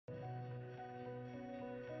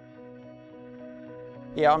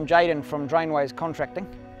Yeah, I'm Jaydon from Drainways Contracting.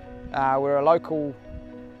 We're a local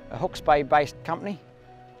Hawke's Bay based company.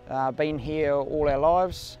 Been here all our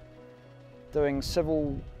lives, doing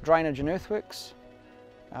civil drainage and earthworks.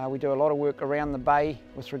 We do a lot of work around the bay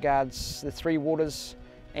with regards to the three waters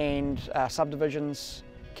and subdivisions,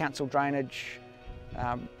 council drainage,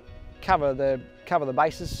 cover the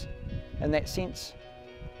bases in that sense.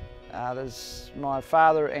 There's my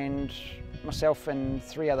father and myself and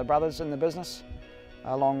three other brothers in the business,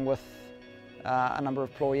 along with a number of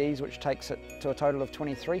employees, which takes it to a total of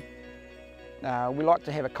 23. We like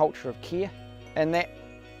to have a culture of care, and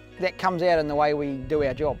that comes out in the way we do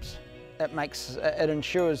our jobs. It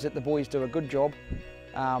ensures that the boys do a good job.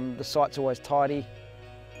 The site's always tidy.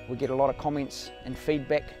 We get a lot of comments and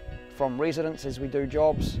feedback from residents as we do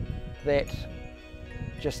jobs that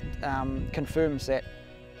just confirms that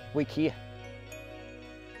we care.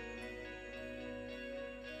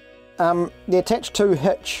 The attached to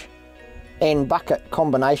hitch and bucket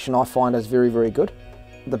combination I find is very, very good.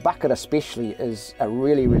 The bucket especially is a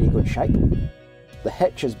really, really good shape. The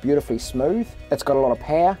hitch is beautifully smooth. It's got a lot of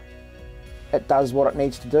power. It does what it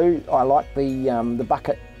needs to do. I like the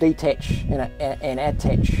bucket detach and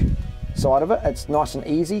attach side of it. It's nice and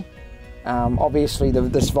easy. Obviously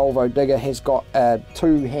this Volvo digger has got a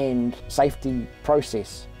two-hand safety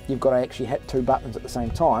process. You've got to actually hit two buttons at the same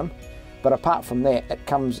time. But apart from that, it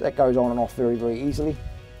goes on and off very, very easily.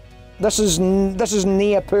 This is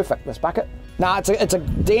near perfect, this bucket. No, it's a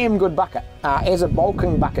damn good bucket. As a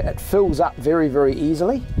bulking bucket, it fills up very, very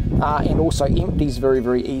easily and also empties very,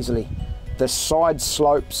 very easily. The side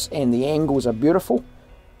slopes and the angles are beautiful.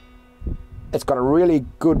 It's got a really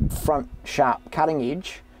good front sharp cutting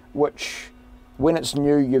edge, which when it's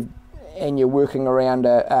new and you're working around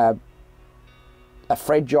a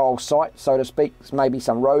fragile site, so to speak, maybe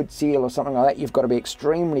some road seal or something like that, you've got to be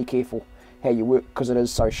extremely careful how you work because it is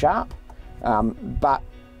so sharp. But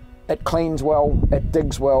it cleans well, it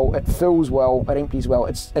digs well, it fills well, it empties well.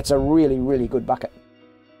 It's a really, really good bucket.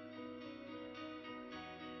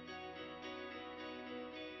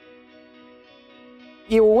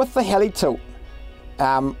 Yeah, well, with the Heli-Tilt,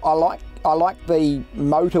 I like the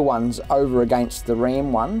motor ones over against the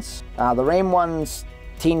ram ones. The ram ones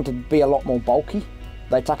tend to be a lot more bulky.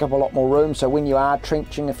 They take up a lot more room, so when you are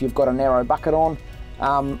trenching, if you've got a narrow bucket on,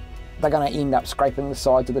 they're going to end up scraping the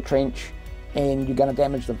sides of the trench and you're going to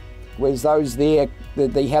damage them. Whereas those there,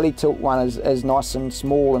 the Heli-Tilt one is nice and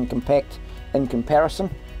small and compact in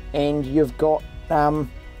comparison, and you've got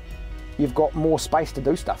more space to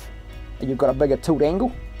do stuff. You've got a bigger tilt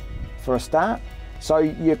angle for a start, so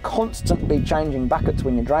you're constantly changing buckets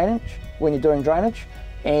when you're doing drainage.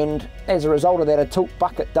 And as a result of that, a tilt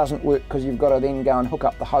bucket doesn't work because you've got to then go and hook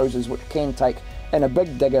up the hoses, which can take, in a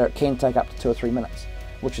big digger, it can take up to 2 or 3 minutes,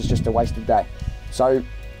 which is just a wasted day. So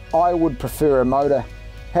I would prefer a motor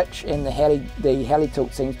hitch, and the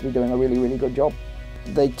Heli-Tilt seems to be doing a really, really good job.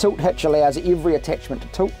 The tilt hitch allows every attachment to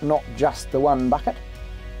tilt, not just the one bucket,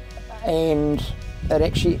 and it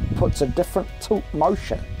actually puts a different tilt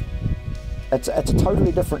motion. It's a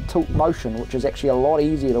totally different tilt motion, which is actually a lot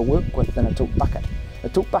easier to work with than a tilt bucket. A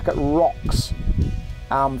tilt bucket rocks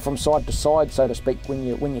from side to side, so to speak, when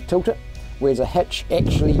you tilt it, whereas a hitch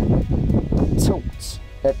actually tilts.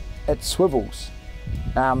 It swivels.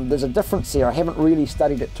 There's a difference there. I haven't really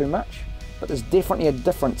studied it too much, but there's definitely a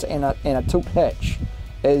difference, and a tilt hitch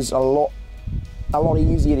is a lot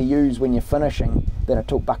easier to use when you're finishing than a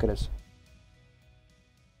tilt bucket is.